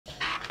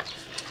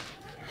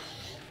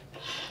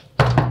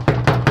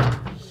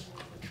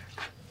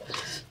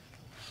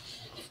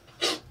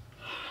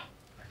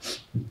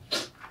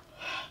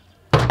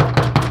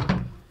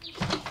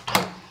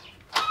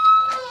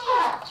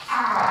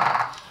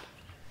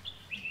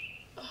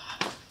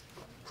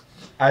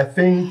I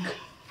think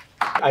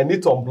I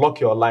need to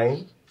unblock your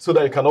line so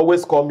that you can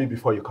always call me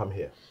before you come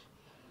here.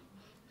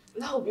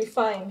 That will be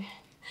fine.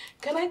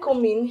 Can I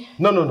come in?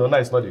 No,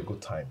 it's not a good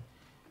time.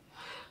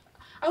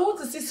 I want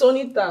to see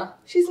Sonita.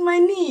 She's my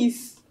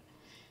niece.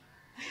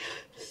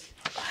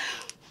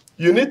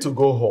 You need to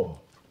go home.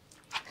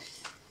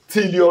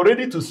 Till you're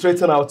ready to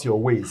straighten out your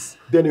ways.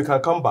 Then you can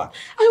come back.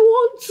 I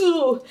want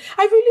to.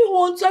 I really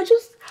want to. I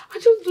just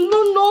do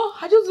not know.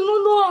 I just do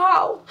not know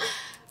how.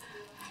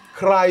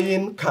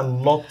 Crying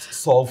cannot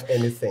solve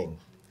anything.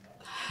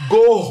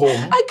 Go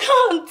home. I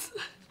can't.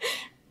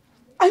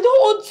 I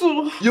don't want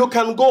to. You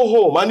can go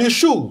home and you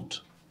should.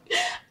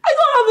 I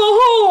don't have a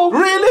home.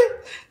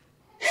 Really?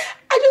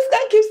 I just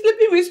can't keep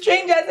sleeping with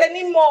strangers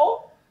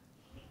anymore.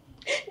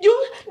 The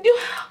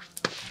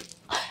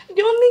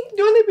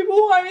only people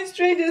who are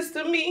strangers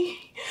to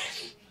me,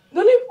 the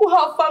only people who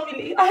have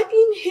family are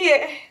in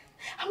here.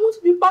 I want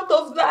to be part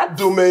of that.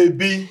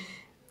 Maybe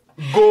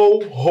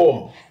go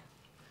home.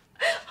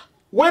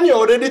 When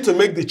you're ready to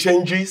make the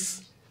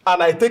changes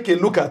and I take a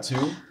look at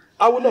you,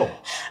 I will know.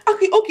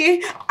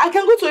 Okay. I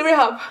can go to a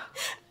rehab.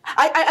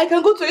 I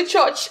can go to a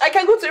church. I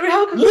can go to a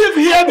rehab. Leave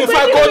here before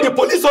I call the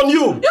police on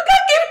you. You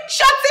can't keep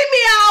shutting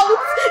me out.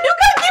 You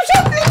can't keep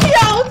shutting me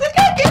out. You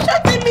can't keep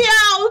shutting me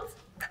out.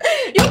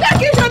 You can't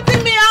keep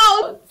shutting me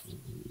out.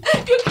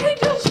 You can't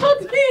just shut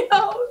me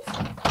out.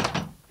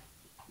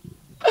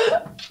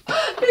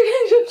 You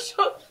can't just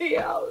shut me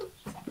out.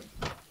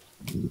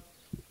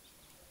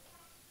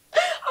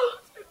 I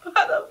want to be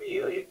part of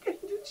you. You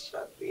can't just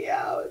shut me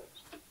out.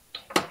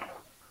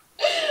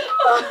 I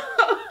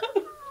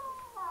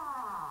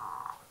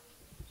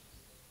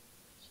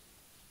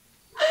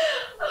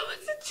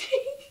want to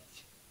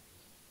change.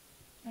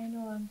 I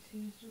know,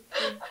 Auntie. It's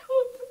okay. I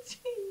want to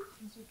change.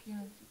 It's okay,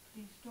 Auntie.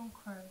 Please, don't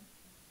cry.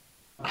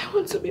 I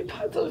want to be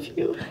part of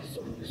you.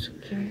 It's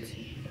okay,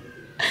 Auntie.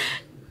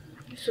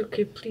 It's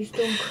okay. Please,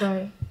 don't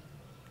cry.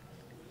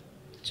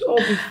 It'll all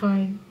be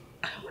fine.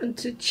 I want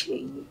to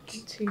change.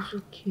 Auntie, it's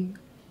okay.